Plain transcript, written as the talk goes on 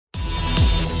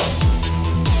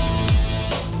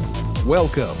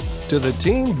Welcome to the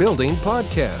Team Building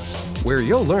Podcast, where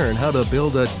you'll learn how to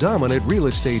build a dominant real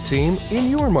estate team in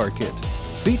your market,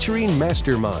 featuring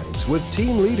masterminds with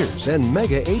team leaders and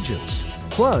mega agents,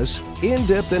 plus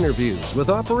in-depth interviews with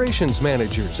operations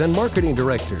managers and marketing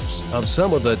directors of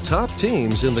some of the top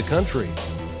teams in the country.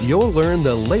 You'll learn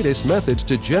the latest methods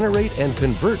to generate and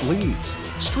convert leads,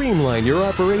 streamline your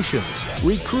operations,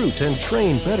 recruit and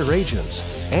train better agents,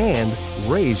 and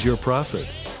raise your profit.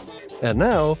 And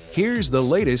now, here's the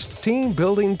latest Team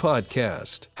Building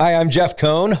Podcast. Hi, I'm Jeff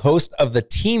Cohn, host of the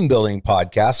Team Building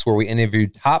Podcast, where we interview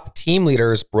top team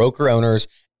leaders, broker owners,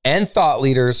 and thought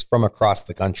leaders from across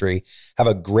the country. Have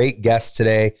a great guest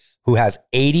today who has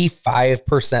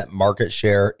 85% market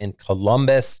share in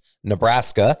Columbus,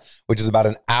 Nebraska, which is about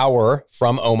an hour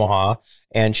from Omaha.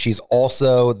 And she's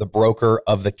also the broker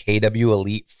of the KW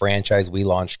Elite franchise we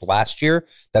launched last year.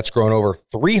 That's grown over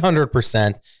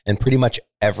 300% in pretty much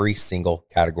every single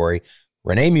category.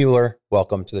 Renee Mueller,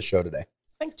 welcome to the show today.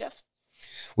 Thanks, Jeff.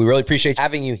 We really appreciate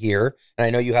having you here. And I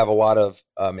know you have a lot of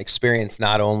experience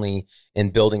not only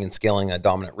in building and scaling a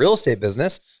dominant real estate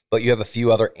business, but you have a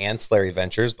few other ancillary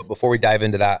ventures. But before we dive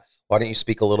into that, why don't you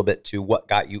speak a little bit to what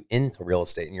got you into real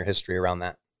estate and your history around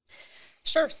that?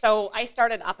 Sure. So I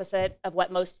started opposite of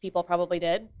what most people probably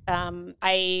did.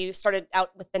 I started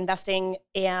out with investing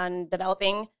and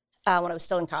developing when I was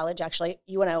still in college, actually,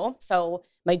 UNO. So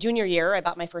my junior year, I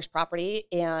bought my first property,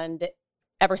 and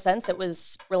ever since, it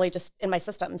was really just in my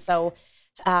system. So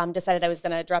decided I was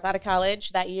going to drop out of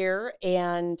college that year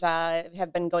and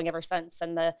have been going ever since.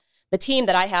 And the team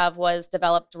that I have was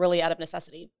developed really out of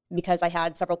necessity, because I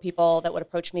had several people that would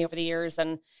approach me over the years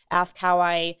and ask how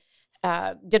I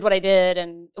did what I did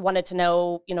and wanted to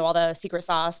know, all the secret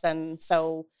sauce. And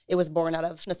so it was born out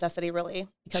of necessity, really,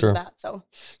 because of that.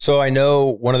 So I know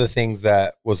one of the things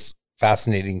that was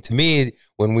fascinating to me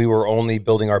when we were only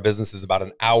building our businesses about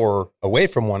an hour away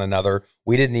from one another,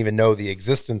 we didn't even know the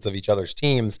existence of each other's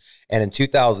teams. And in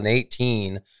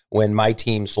 2018, when my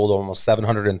team sold almost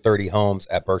 730 homes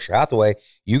at Berkshire Hathaway,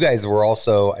 you guys were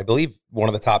also, I believe, one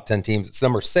of the top 10 teams. It's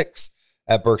number 6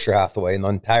 at Berkshire Hathaway in the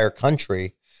entire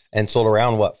country, and sold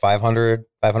around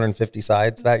 550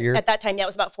 sides that year? At that time, yeah, it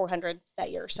was about 400 that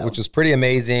year. So, which was pretty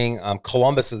amazing.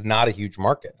 Columbus is not a huge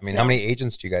market. I mean, How many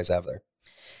agents do you guys have there?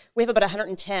 We have about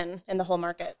 110 in the whole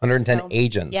market. 110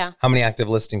 agents. Yeah. How many active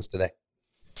listings today?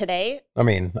 Today? I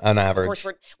mean, on average.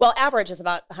 Average is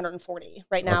about 140.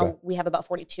 Right now, we have about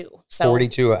 42. So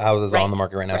 42 houses on the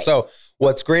market right now. Right. So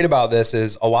what's great about this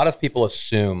is a lot of people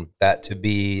assume that to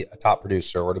be a top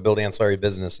producer or to build ancillary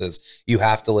businesses, you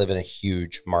have to live in a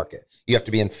huge market. You have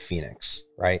to be in Phoenix,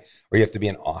 right? Or you have to be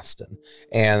in Austin.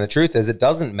 And the truth is, it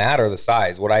doesn't matter the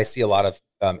size. What I see a lot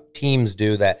of teams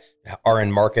do that are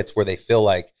in markets where they feel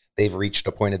like they've reached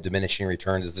a point of diminishing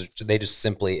returns is they just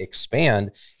simply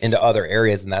expand into other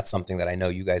areas. And that's something that I know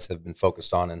you guys have been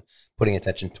focused on and putting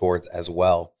attention towards as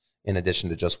well, in addition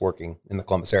to just working in the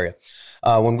Columbus area.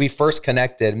 When we first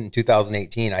connected in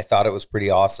 2018, I thought it was pretty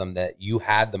awesome that you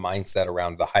had the mindset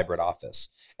around the hybrid office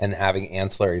and having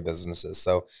ancillary businesses.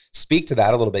 So speak to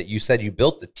that a little bit. You said you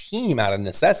built the team out of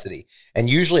necessity, and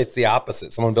usually it's the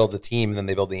opposite. Someone builds a team and then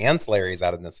they build the ancillaries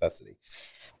out of necessity.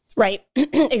 Right.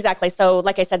 Exactly. So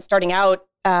like I said, starting out,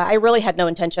 I really had no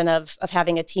intention of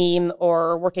having a team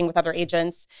or working with other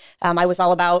agents. I was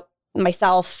all about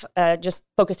myself, just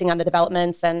focusing on the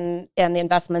developments and the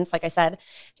investments, like I said.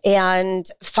 And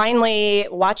finally,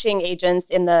 watching agents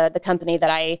in the company that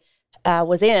I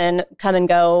was in come and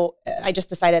go, I just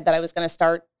decided that I was going to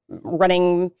start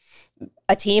running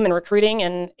a team and recruiting,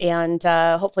 and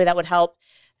hopefully that would help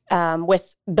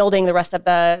with building the rest of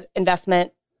the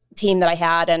investment team that I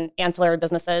had and ancillary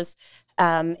businesses.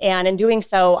 And in doing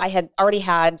so, I had already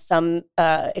had some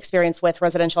experience with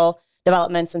residential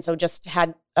developments. And so just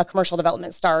had a commercial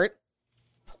development start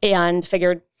and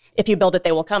figured if you build it,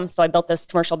 they will come. So I built this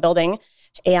commercial building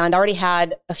and already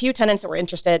had a few tenants that were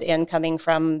interested in coming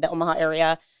from the Omaha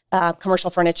area, commercial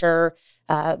furniture,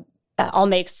 all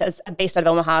makes as based out of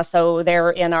Omaha. So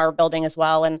they're in our building as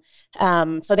well. And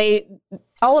so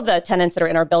all of the tenants that are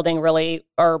in our building really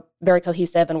are very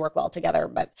cohesive and work well together.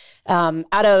 But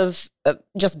out of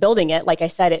just building it, like I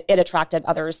said, it attracted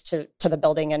others to the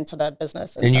building and to the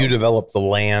business. And you developed the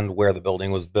land where the building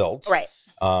was built. Right.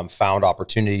 Found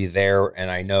opportunity there.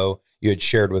 And I know you had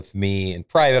shared with me in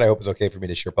private, I hope it's okay for me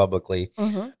to share publicly.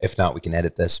 Mm-hmm. If not, we can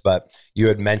edit this. But you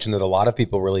had mentioned that a lot of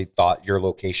people really thought your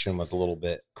location was a little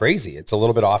bit crazy. It's a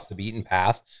little bit off the beaten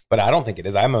path, but I don't think it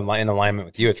is. I'm in alignment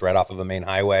with you. It's right off of the main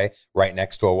highway, right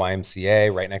next to a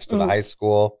YMCA, right next to the high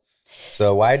school.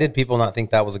 So why did people not think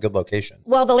that was a good location?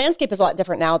 Well, the landscape is a lot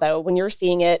different now, though. When you're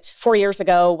seeing it 4 years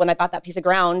ago, when I bought that piece of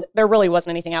ground, there really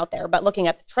wasn't anything out there. But looking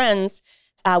at the trends,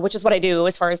 which is what I do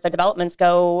as far as the developments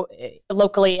go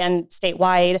locally and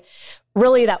statewide,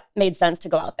 really that made sense to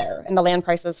go out there. And the land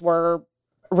prices were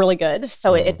really good.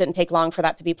 So it didn't take long for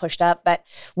that to be pushed up. But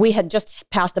we had just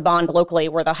passed a bond locally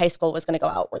where the high school was going to go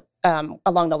out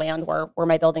along the land where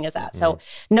my building is at. So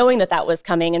knowing that was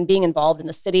coming and being involved in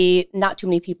the city, not too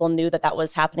many people knew that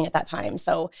was happening at that time.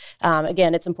 So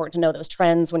again, it's important to know those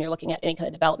trends when you're looking at any kind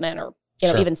of development or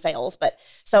even sales. But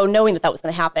so knowing that was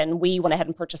going to happen, we went ahead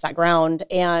and purchased that ground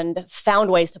and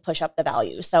found ways to push up the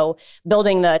value. So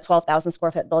building the 12,000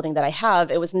 square foot building that I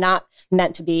have, it was not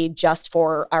meant to be just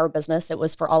for our business. It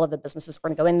was for all of the businesses we're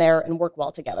going to go in there and work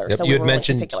well together. Yep. So you had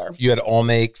mentioned you had All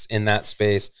Makes in that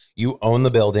space. You own the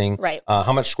building. Right.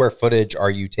 How much square footage are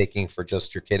you taking for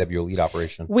just your KW Elite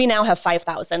operation? We now have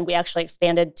 5,000. We actually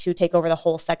expanded to take over the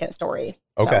whole second story.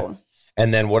 Okay. So,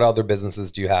 and then what other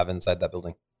businesses do you have inside that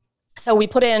building? So we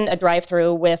put in a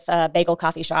drive-through with a bagel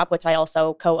coffee shop, which I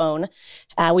also co-own.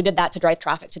 We did that to drive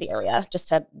traffic to the area, just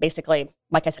to basically,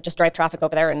 like I said, just drive traffic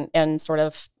over there and sort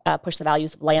of push the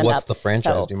values of land up. What's the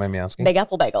franchise? Do you mind me asking? Big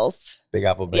Apple Bagels. Big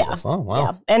Apple Bagels. Yeah. Oh, wow.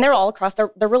 Yeah. And they're all across. They're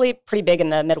really pretty big in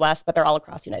the Midwest, but they're all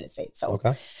across the United States. So,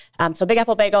 okay. So Big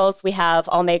Apple Bagels. We have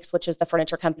All Makes, which is the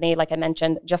furniture company, like I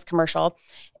mentioned, just commercial.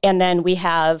 And then we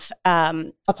have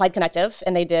Applied Connective,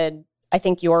 and they did, I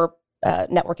think, your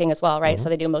networking as well, right? So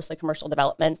they do mostly commercial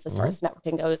developments as far as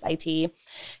networking goes, IT.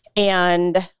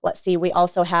 And let's see, we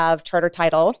also have Charter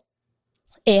Title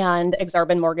and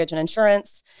Exarban Mortgage and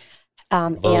Insurance.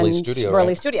 Burley Studio,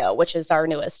 Burley Studio, which is our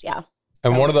newest, yeah.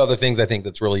 And one of the other things I think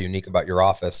that's really unique about your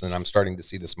office, and I'm starting to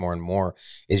see this more and more,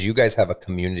 is you guys have a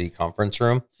community conference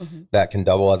room that can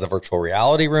double as a virtual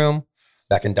reality room,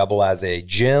 that can double as a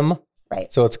gym.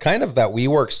 Right. So it's kind of that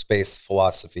WeWork space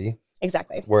philosophy.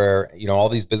 Exactly. Where, all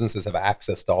these businesses have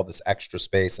access to all this extra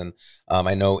space. And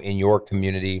I know in your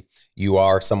community, you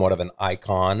are somewhat of an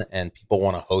icon and people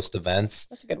want to host events.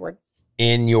 That's a good word.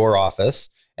 In your office.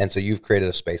 And so you've created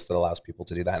a space that allows people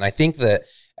to do that. And I think that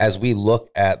as we look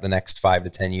at the next 5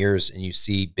 to 10 years and you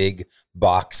see big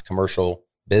box commercial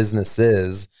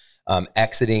businesses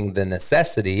exiting the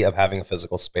necessity of having a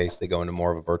physical space, they go into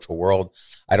more of a virtual world.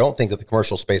 I don't think that the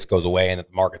commercial space goes away and that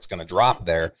the market's going to drop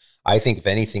there. I think if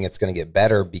anything, it's going to get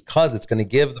better because it's going to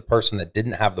give the person that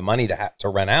didn't have the money to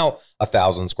rent out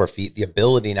 1,000 square feet the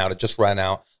ability now to just rent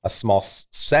out a small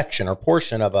section or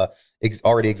portion of a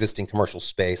already existing commercial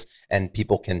space, and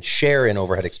people can share in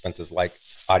overhead expenses like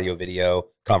audio, video,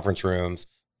 conference rooms,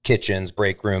 kitchens,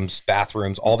 break rooms,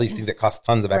 bathrooms, all these things that cost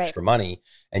tons of extra money.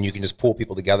 And you can just pull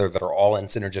people together that are all in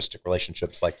synergistic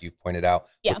relationships, like you pointed out,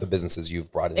 with the businesses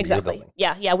you've brought into your building.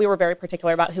 Yeah. We were very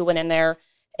particular about who went in there.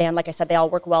 And like I said, they all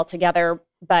work well together.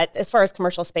 But as far as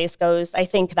commercial space goes, I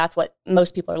think that's what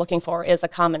most people are looking for, is a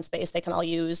common space they can all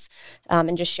use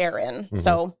and just share in.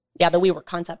 So yeah, the WeWork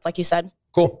concept, like you said.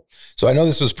 Cool. So I know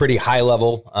this was pretty high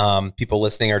level. People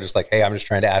listening are just like, hey, I'm just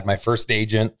trying to add my first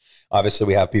agent. Obviously,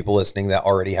 we have people listening that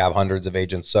already have hundreds of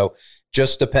agents. So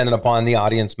just dependent upon the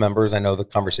audience members, I know the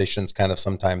conversations kind of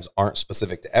sometimes aren't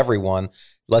specific to everyone.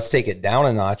 Let's take it down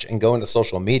a notch and go into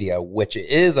social media, which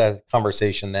is a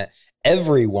conversation that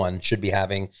everyone should be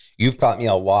having. You've taught me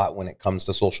a lot when it comes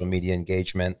to social media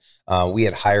engagement. We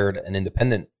had hired an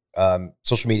independent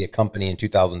social media company in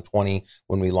 2020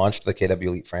 when we launched the KW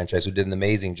Elite franchise, who did an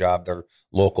amazing job. They're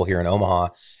local here in Omaha.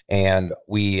 And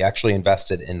we actually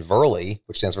invested in Verly,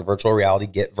 which stands for virtual reality,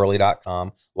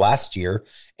 getverly.com, last year.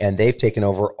 And they've taken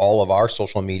over all of our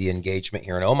social media engagement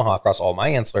here in Omaha across all my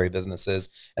ancillary businesses.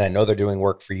 And I know they're doing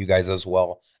work for you guys as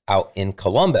well out in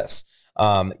Columbus.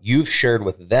 You've shared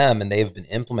with them, and they've been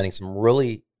implementing some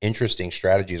really interesting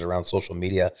strategies around social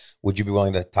media. Would you be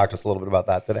willing to talk to us a little bit about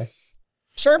that today?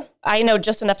 Sure. I know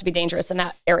just enough to be dangerous in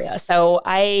that area. So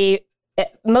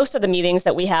most of the meetings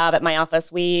that we have at my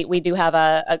office, we do have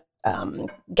a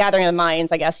gathering of the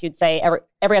minds, I guess you'd say,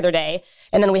 every other day.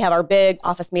 And then we have our big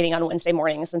office meeting on Wednesday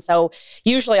mornings. And so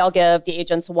usually I'll give the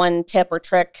agents one tip or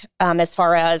trick as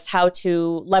far as how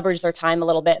to leverage their time a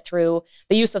little bit through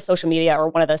the use of social media or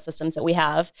one of the systems that we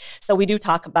have. So we do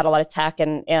talk about a lot of tech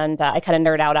and I kind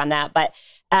of nerd out on that. But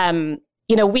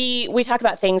we talk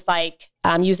about things like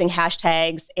using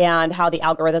hashtags and how the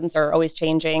algorithms are always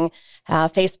changing.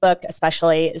 Facebook,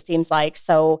 especially, it seems like.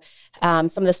 So some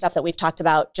of the stuff that we've talked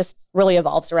about just really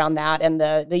evolves around that and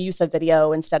the use of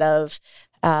video instead of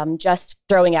just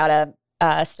throwing out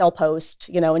still post,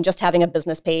 and just having a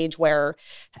business page where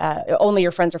only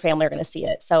your friends or family are going to see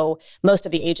it. So most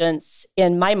of the agents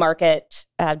in my market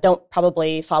don't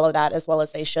probably follow that as well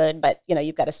as they should, but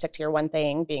you've got to stick to your one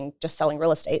thing, being just selling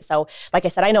real estate. So like I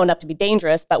said, I know enough to be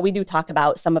dangerous, but we do talk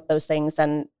about some of those things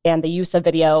and the use of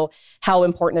video, how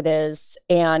important it is,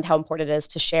 and how important it is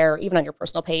to share even on your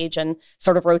personal page, and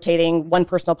sort of rotating one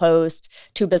personal post,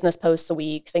 2 business posts a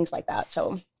week, things like that.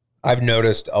 So I've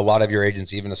noticed a lot of your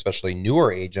agents, even especially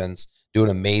newer agents, do an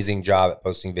amazing job at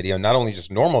posting video, not only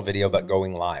just normal video, but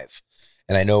going live.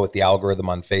 And I know with the algorithm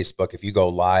on Facebook, if you go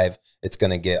live, it's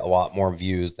going to get a lot more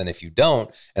views than if you don't.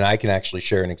 And I can actually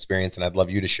share an experience, and I'd love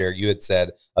you to share. You had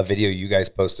said a video you guys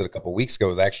posted a couple of weeks ago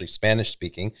was actually Spanish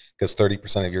speaking, because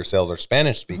 30% of your sales are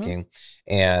Spanish speaking.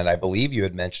 And I believe you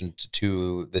had mentioned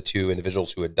to the 2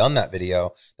 individuals who had done that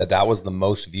video that was the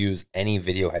most views any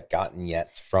video had gotten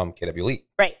yet from KW Elite.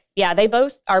 Right. Yeah, they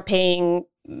both are paying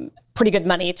pretty good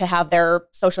money to have their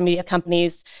social media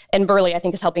companies, and Burley, I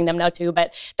think, is helping them now too,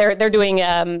 but they're doing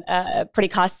pretty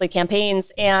costly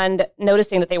campaigns and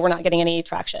noticing that they were not getting any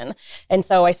traction. And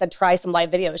so I said, try some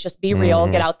live videos, just be real,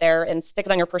 get out there and stick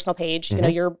it on your personal page.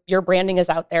 Your branding is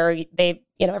out there.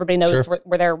 Everybody knows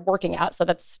where they're working at. So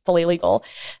that's fully legal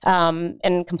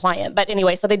and compliant. But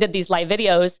anyway, so they did these live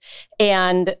videos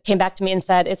and came back to me and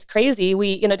said, it's crazy.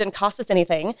 It didn't cost us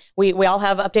anything. We all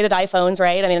have updated iPhones,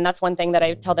 right? I mean, and that's one thing that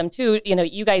I tell them too.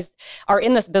 You guys are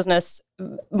in this business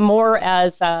more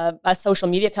as a social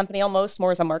media company, almost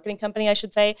more as a marketing company, I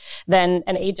should say, than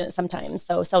an agent sometimes.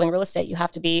 So selling real estate, you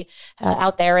have to be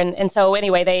out there. And so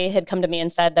anyway, they had come to me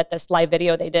and said that this live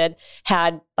video they did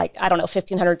had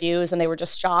 1,500 views, and they were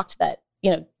just shocked that,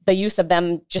 the use of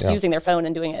them just using their phone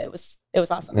and doing it, it was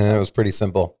awesome. And it was pretty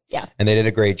simple. Yeah. And they did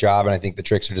a great job. And I think the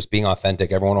tricks are just being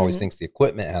authentic. Everyone always thinks the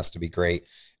equipment has to be great.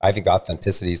 I think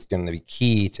authenticity is going to be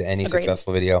key to any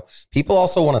successful video. People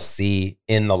also want to see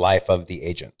in the life of the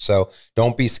agent. So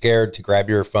don't be scared to grab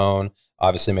your phone.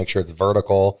 Obviously make sure it's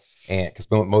vertical, and because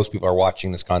most people are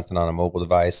watching this content on a mobile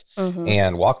device,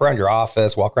 and walk around your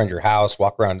office, walk around your house,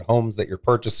 walk around homes that you're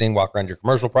purchasing, walk around your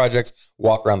commercial projects,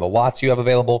 walk around the lots you have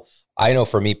available. I know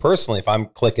for me personally, if I'm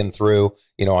clicking through,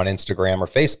 on Instagram or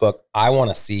Facebook, I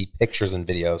want to see pictures and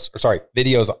videos,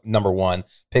 videos number one,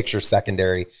 pictures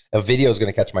secondary. A video is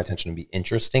going to catch my attention and be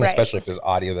interesting, especially if there's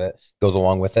audio that goes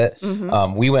along with it.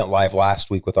 We went live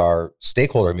last week with our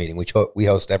stakeholder meeting, which we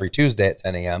host every Tuesday at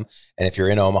 10 a.m. And if you're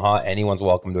in Omaha, anyone's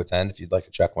welcome to attend if you'd like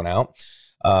to check one out.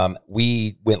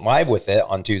 We went live with it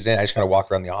on Tuesday, and I just kind of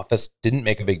walked around the office, didn't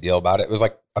make a big deal about it. It was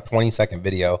like a 20-second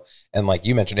video. And like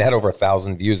you mentioned, it had over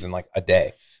 1,000 views in like a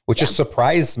day, which just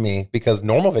surprised me, because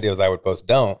normal videos I would post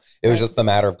don't. It was just the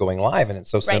matter of going live, and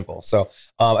it's so simple. So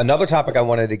another topic I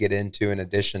wanted to get into, in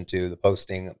addition to the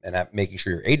posting and making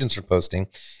sure your agents are posting,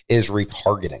 is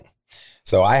retargeting.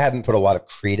 So I hadn't put a lot of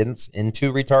credence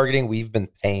into retargeting. We've been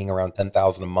paying around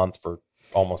 $10,000 a month for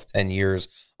almost 10 years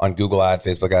on Google ad,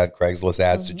 Facebook ad, Craigslist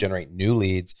ads to generate new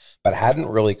leads, but hadn't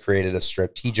really created a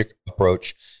strategic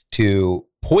approach to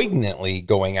poignantly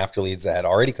going after leads that had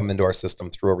already come into our system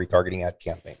through a retargeting ad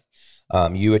campaign.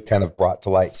 You had kind of brought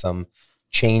to light some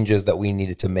changes that we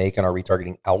needed to make in our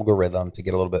retargeting algorithm to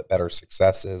get a little bit better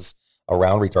successes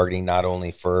around retargeting, not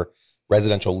only for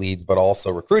residential leads, but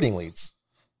also recruiting leads.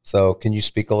 So can you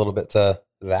speak a little bit to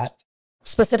that?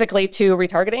 Specifically to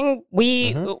retargeting,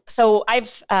 so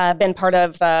I've been part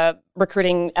of the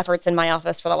recruiting efforts in my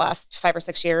office for the last 5 or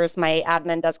 6 years. My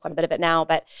admin does quite a bit of it now,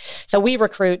 but so we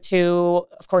recruit to,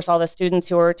 of course, all the students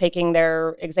who are taking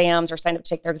their exams or signed up to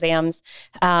take their exams,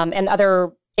 and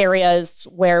other areas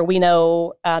where we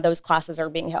know those classes are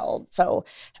being held. So,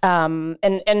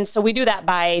 and so we do that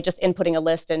by just inputting a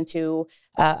list into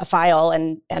a file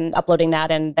and uploading that,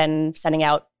 and then sending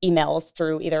out emails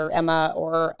through either Emma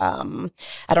or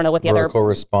I don't know what the vertical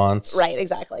response. Right,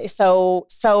 exactly. So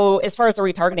as far as the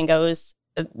retargeting goes,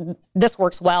 this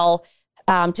works well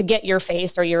to get your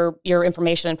face or your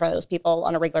information in front of those people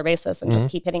on a regular basis, and just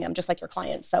keep hitting them just like your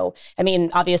clients. So, I mean,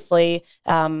 obviously,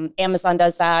 Amazon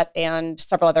does that, and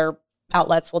several other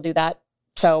outlets will do that.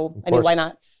 So, I mean, why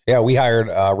not? Yeah, we hired,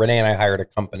 Renee and I hired a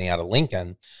company out of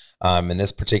Lincoln. And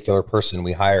this particular person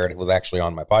we hired was actually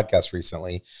on my podcast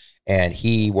recently, and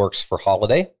he works for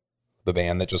Holiday, the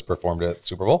band that just performed at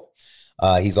Super Bowl.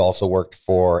 He's also worked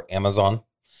for Amazon,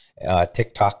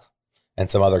 TikTok, and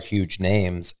some other huge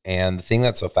names. And the thing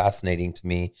that's so fascinating to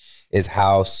me is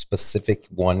how specific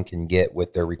one can get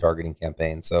with their retargeting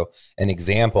campaign. So an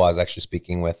example, I was actually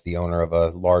speaking with the owner of a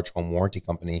large home warranty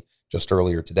company just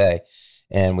earlier today,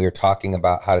 and we were talking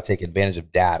about how to take advantage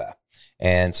of data.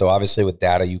 And so obviously with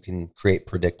data, you can create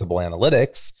predictable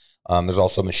analytics. There's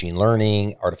also machine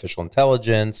learning, artificial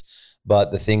intelligence.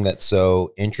 But the thing that's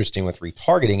so interesting with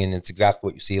retargeting, and it's exactly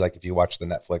what you see, like if you watch the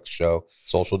Netflix show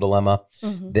Social Dilemma,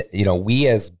 that, you know, we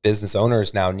as business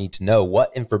owners now need to know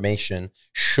what information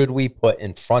should we put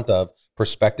in front of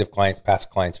prospective clients, past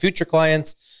clients, future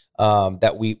clients,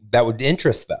 that would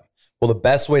interest them. Well, the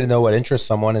best way to know what interests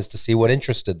someone is to see what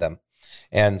interested them.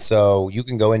 And so you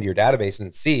can go into your database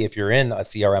and see if you're in a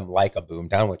CRM like a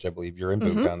Boomtown, which I believe you're in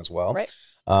Boomtown as well, right.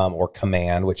 Or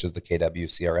Command, which is the KW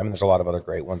CRM. And there's a lot of other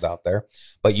great ones out there,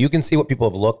 but you can see what people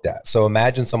have looked at. So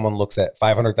imagine someone looks at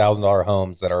 $500,000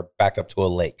 homes that are backed up to a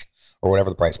lake or whatever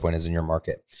the price point is in your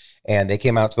market. And they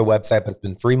came out to the website, but it's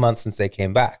been 3 months since they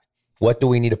came back. What do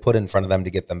we need to put in front of them to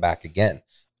get them back again?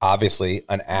 Obviously,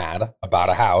 an ad about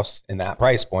a house in that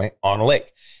price point on a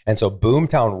lake. And so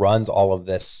Boomtown runs all of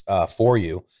this for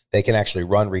you. They can actually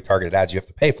run retargeted ads. You have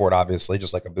to pay for it, obviously,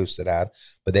 just like a boosted ad,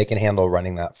 but they can handle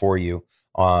running that for you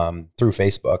through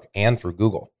Facebook and through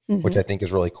Google, which I think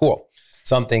is really cool.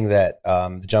 Something that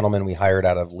the gentleman we hired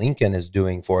out of Lincoln is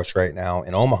doing for us right now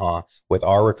in Omaha with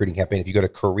our recruiting campaign. If you go to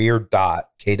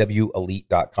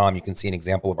career.kwelite.com, you can see an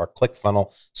example of our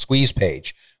ClickFunnels squeeze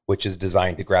page, which is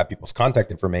designed to grab people's contact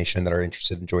information that are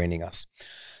interested in joining us.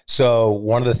 So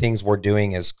one of the things we're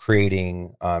doing is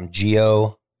creating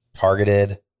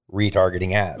geo-targeted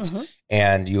retargeting ads.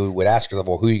 And you would ask yourself,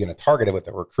 well, who are you going to target it with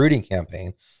a recruiting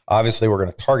campaign? Obviously, we're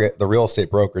going to target the real estate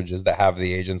brokerages that have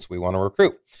the agents we want to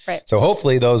recruit. Right. So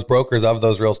hopefully those brokers of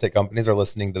those real estate companies are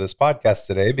listening to this podcast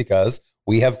today, because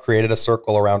we have created a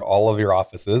circle around all of your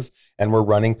offices and we're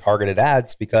running targeted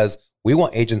ads because we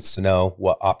want agents to know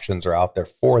what options are out there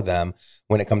for them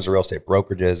when it comes to real estate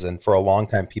brokerages. And for a long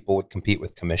time, people would compete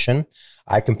with commission.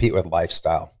 I compete with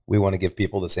lifestyle. We want to give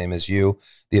people the same as you,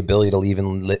 the ability to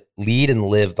lead and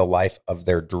live the life of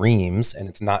their dreams. And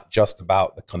it's not just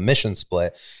about the commission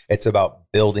split. It's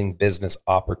about building business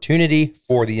opportunity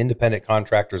for the independent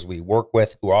contractors we work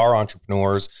with, who are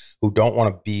entrepreneurs, who don't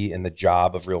want to be in the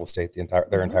job of real estate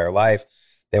their entire life.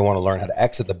 They want to learn how to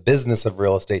exit the business of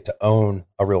real estate to own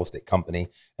a real estate company.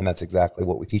 And that's exactly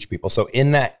what we teach people. So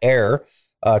in that air,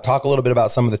 talk a little bit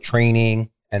about some of the training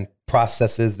and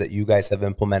processes that you guys have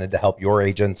implemented to help your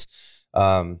agents,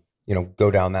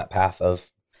 go down that path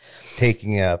of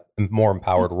taking a more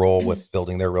empowered role with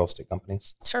building their real estate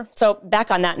companies. Sure. So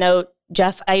back on that note,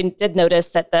 Jeff, I did notice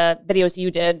that the videos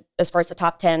you did as far as the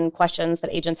top 10 questions that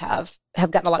agents have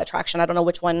gotten a lot of traction. I don't know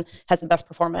which one has the best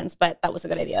performance, but that was a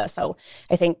good idea. So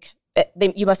I think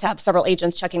you must have several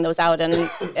agents checking those out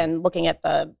and looking at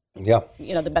the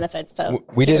benefits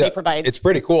they provide. It's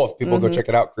pretty cool. If people go check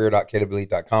it out,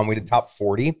 career.kwelite.com. We did top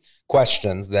 40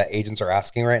 questions that agents are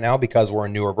asking right now because we're a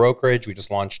newer brokerage. We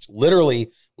just launched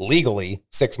literally legally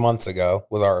 6 months ago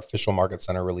with our official Market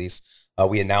Center release.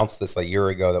 We announced this a year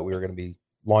ago that we were going to be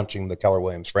launching the Keller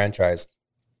Williams franchise.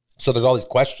 So there's all these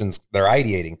questions that are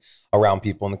ideating around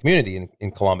people in the community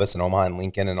in Columbus and Omaha and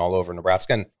Lincoln and all over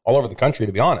Nebraska and all over the country,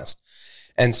 to be honest.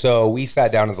 And so we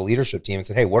sat down as a leadership team and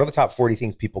said, hey, what are the top 40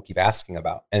 things people keep asking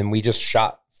about? And we just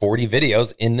shot 40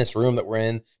 videos in this room that we're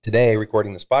in today,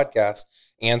 recording this podcast,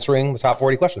 answering the top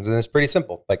 40 questions. And it's pretty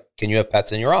simple. Like, can you have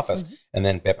pets in your office? And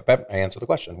then I answer the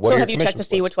question. So have you checked to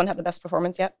see which one had the best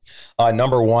performance yet?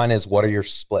 Number one is, what are your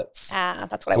splits?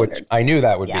 That's what I wondered. I knew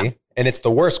that would be. And it's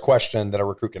the worst question that a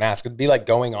recruit can ask. It'd be like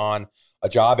going on a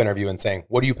job interview and saying,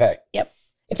 what do you pay? Yep.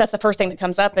 If that's the first thing that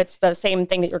comes up, it's the same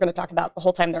thing that you're going to talk about the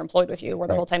whole time they're employed with you or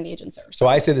the whole time the agent's there. So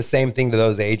I say the same thing to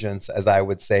those agents as I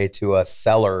would say to a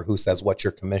seller who says, what's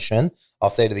your commission? I'll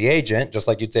say to the agent, just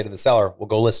like you'd say to the seller, well,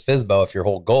 go list FSBO if your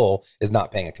whole goal is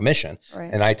not paying a commission.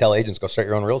 Right. And I tell agents, go start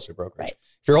your own real estate brokerage. Right.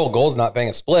 If your whole goal is not paying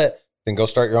a split, then go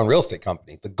start your own real estate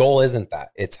company. The goal isn't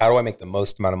that. It's how do I make the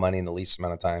most amount of money in the least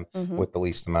amount of time with the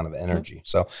least amount of energy.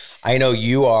 So I know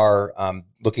you are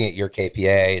looking at your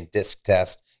KPA and DISC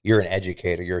test. You're an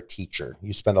educator, you're a teacher.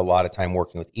 You spend a lot of time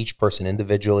working with each person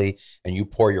individually, and you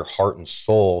pour your heart and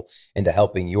soul into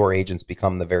helping your agents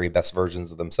become the very best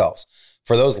versions of themselves.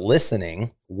 For those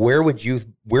listening, where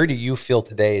do you feel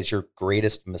today is your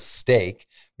greatest mistake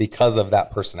because of that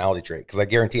personality trait? Because I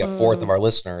guarantee a fourth of our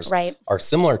listeners are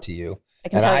similar to you. I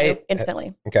can tell you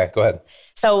instantly. Okay, go ahead.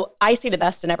 So I see the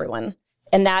best in everyone.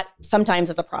 And that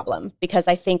sometimes is a problem because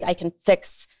I think I can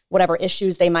fix whatever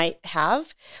issues they might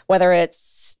have, whether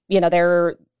it's,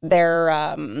 they're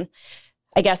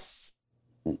I guess,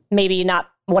 maybe not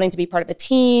wanting to be part of a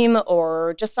team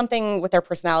or just something with their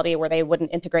personality where they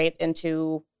wouldn't integrate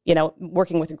into,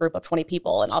 working with a group of 20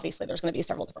 people. And obviously there's going to be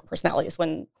several different personalities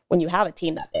when you have a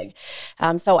team that big.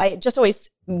 So I just always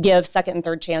give second and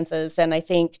third chances. And I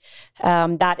think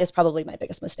that is probably my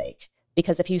biggest mistake.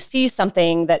 Because if you see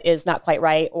something that is not quite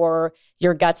right, or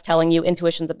your gut's telling you,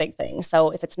 intuition's a big thing. So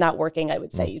if it's not working, I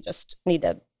would say you just need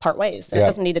to part ways. It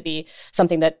doesn't need to be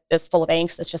something that is full of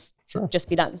angst. It's just, just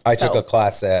be done. I took a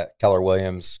class at Keller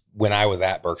Williams when I was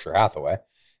at Berkshire Hathaway,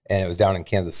 and it was down in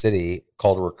Kansas City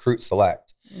called Recruit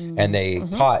Select. And they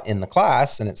taught in the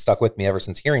class, and it stuck with me ever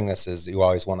since hearing this, is you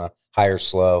always want to hire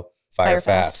slow, fire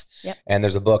fast. Yep. And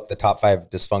there's a book, The Top 5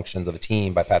 Dysfunctions of a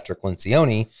Team by Patrick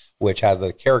Lencioni, which has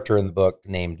a character in the book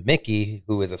named Mickey,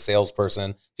 who is a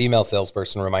salesperson, female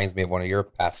salesperson, reminds me of one of your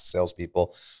past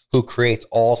salespeople, who creates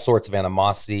all sorts of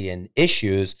animosity and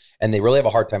issues. And they really have a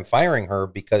hard time firing her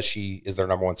because she is their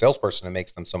number one salesperson and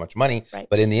makes them so much money. Right.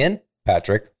 But in the end,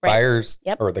 Patrick fires,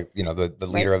 or the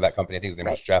leader of that company, I think his name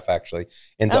was Jeff, actually,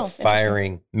 ends up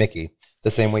firing Mickey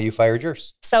the same way you fired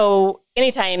yours. So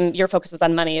anytime your focus is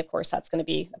on money, of course, that's going to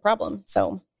be a problem.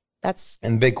 So that's...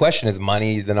 And the big question, is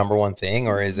money the number one thing,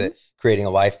 or is it creating a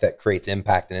life that creates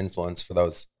impact and influence for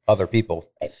those other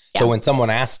people? Right. So when someone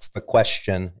asks the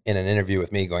question in an interview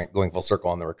with me, going full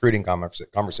circle on the recruiting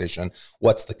conversation,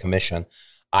 what's the commission?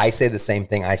 I say the same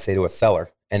thing I say to a seller.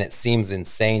 And it seems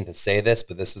insane to say this,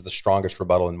 but this is the strongest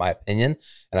rebuttal in my opinion.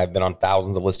 And I've been on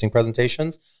thousands of listing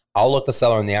presentations. I'll look the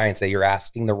seller in the eye and say, you're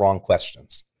asking the wrong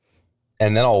questions.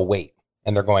 And then I'll wait.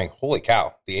 And they're going, holy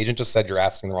cow, the agent just said you're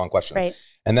asking the wrong questions. Right.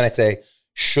 And then I say,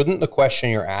 shouldn't the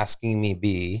question you're asking me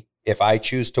be, if I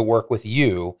choose to work with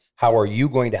you, how are you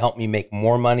going to help me make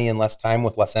more money in less time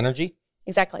with less energy?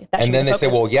 Exactly. And then they say,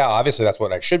 well, yeah, obviously that's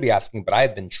what I should be asking, but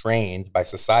I've been trained by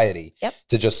society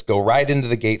to just go right into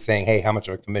the gate saying, hey, how much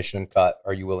of a commission cut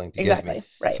are you willing to give me?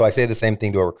 Right. So I say the same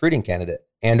thing to a recruiting candidate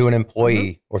and to an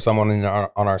employee or someone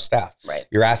on our staff. Right.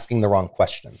 You're asking the wrong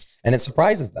questions. And it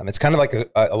surprises them. It's kind of like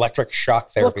a electric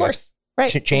shock therapy. Well, of course.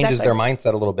 Right. Changes their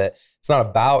mindset a little bit. It's not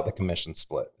about the commission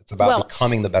split. It's about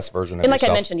becoming the best version of yourself. And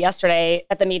like I mentioned yesterday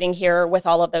at the meeting here with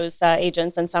all of those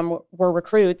agents, and some were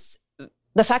recruits,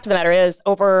 the fact of the matter is,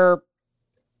 over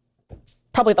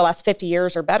probably the last 50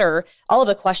 years or better, all of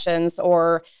the questions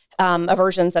or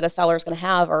aversions that a seller is going to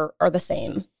have are the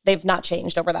same. They've not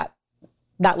changed over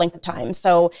that length of time.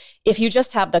 So if you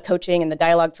just have the coaching and the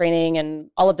dialogue training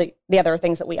and all of the other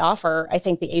things that we offer, I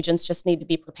think the agents just need to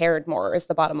be prepared more, is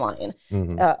the bottom line,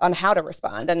 on how to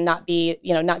respond and not be,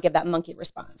 not give that monkey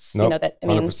response. Nope,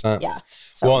 100%. Yeah.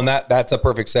 So. Well, and that's a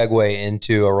perfect segue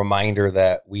into a reminder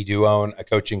that we do own a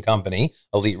coaching company,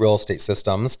 Elite Real Estate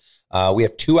Systems. We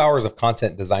have 2 hours of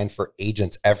content designed for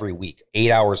agents every week,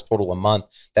 8 hours total a month.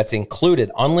 That's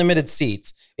included unlimited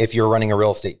seats if you're running a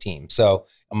real estate team. So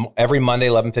every Monday,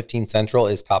 11:15 Central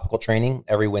is topical training.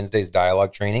 Every Wednesday is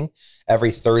dialogue training.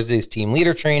 Every Thursday is team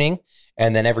leader training.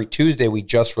 And then every Tuesday, we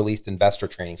just released investor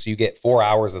training. So you get 4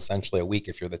 hours essentially a week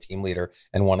if you're the team leader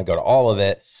and want to go to all of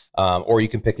it. Or you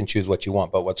can pick and choose what you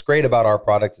want. But what's great about our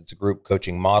product, it's a group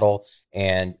coaching model.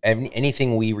 And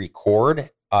anything we record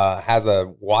has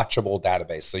a watchable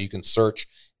database. So you can search.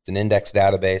 It's an index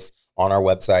database on our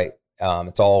website.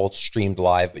 It's all streamed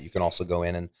live, but you can also go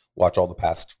in and watch all the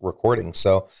past recordings.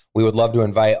 So we would love to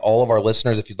invite all of our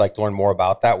listeners, if you'd like to learn more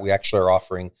about that. We actually are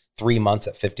offering 3 months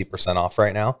at 50% off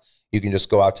right now. You can just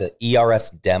go out to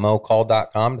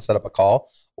ersdemocall.com to set up a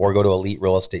call, or go to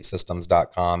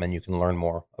eliterealestatesystems.com and you can learn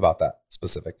more about that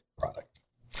specific product.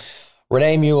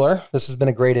 Renee Mueller, this has been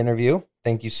a great interview.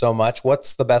 Thank you so much.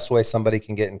 What's the best way somebody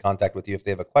can get in contact with you if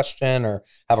they have a question or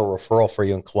have a referral for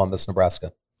you in Columbus,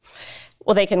 Nebraska?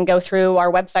 Well, they can go through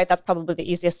our website. That's probably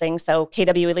the easiest thing. So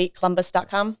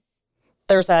kwelitecolumbus.com.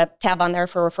 There's a tab on there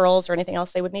for referrals or anything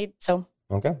else they would need. So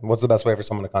okay. What's the best way for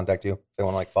someone to contact you? If they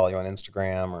want to follow you on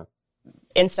Instagram or?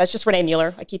 Insta, it's just Renee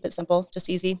Mueller. I keep it simple, just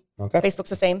easy. Okay. Facebook's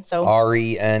the same. So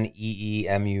ReneeMueller.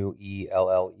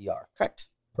 Correct.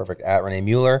 Perfect. At Renee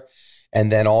Mueller. And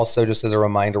then also, just as a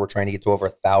reminder, we're trying to get to over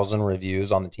 1,000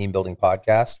 reviews on the Team Building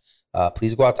Podcast.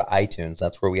 Please go out to iTunes.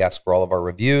 That's where we ask for all of our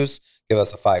reviews. Give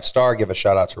us a 5-star. Give a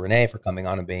shout out to Renee for coming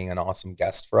on and being an awesome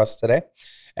guest for us today.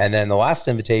 And then the last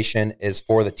invitation is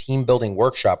for the Team Building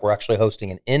Workshop. We're actually hosting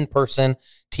an in-person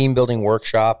team building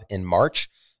workshop in March.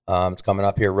 It's coming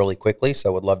up here really quickly,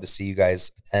 so would love to see you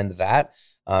guys attend that.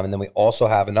 And then we also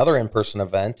have another in-person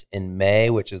event in May,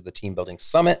 which is the Team Building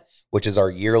Summit, which is our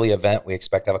yearly event. We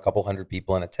expect to have a couple hundred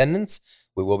people in attendance.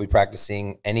 We will be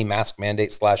practicing any mask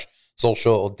mandate /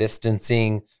 social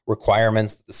distancing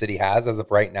requirements that the city has. As of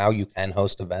right now, you can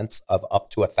host events of up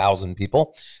to 1,000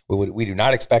 people. We do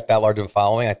not expect that large of a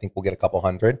following. I think we'll get a couple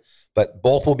hundred, but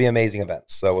both will be amazing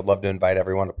events. So would love to invite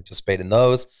everyone to participate in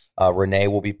those. Renee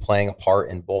will be playing a part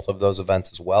in both of those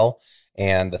events as well.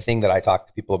 And the thing that I talk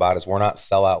to people about is we're not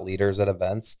sellout leaders at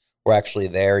events. We're actually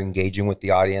there engaging with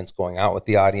the audience, going out with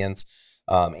the audience,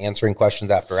 answering questions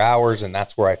after hours. And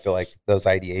that's where I feel like those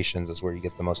ideations is where you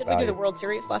get the most Did value. we do the World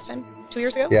Series last time? 2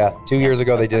 years ago? Yeah, 2 years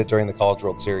ago they did it during the College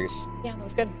World Series. Yeah, that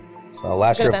was good. So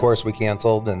last year, of event. course, we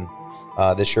canceled, and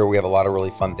this year we have a lot of really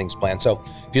fun things planned. So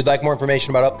if you'd like more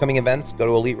information about upcoming events, go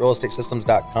to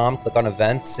EliteRealEstateSystems.com, click on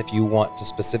events. If you want to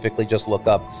specifically just look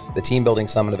up the Team Building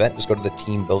Summit event, just go to the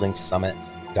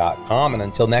teambuildingsummit.com. And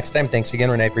until next time, thanks again,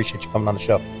 Renee. Appreciate you coming on the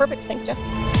show. Perfect. Thanks, Jeff.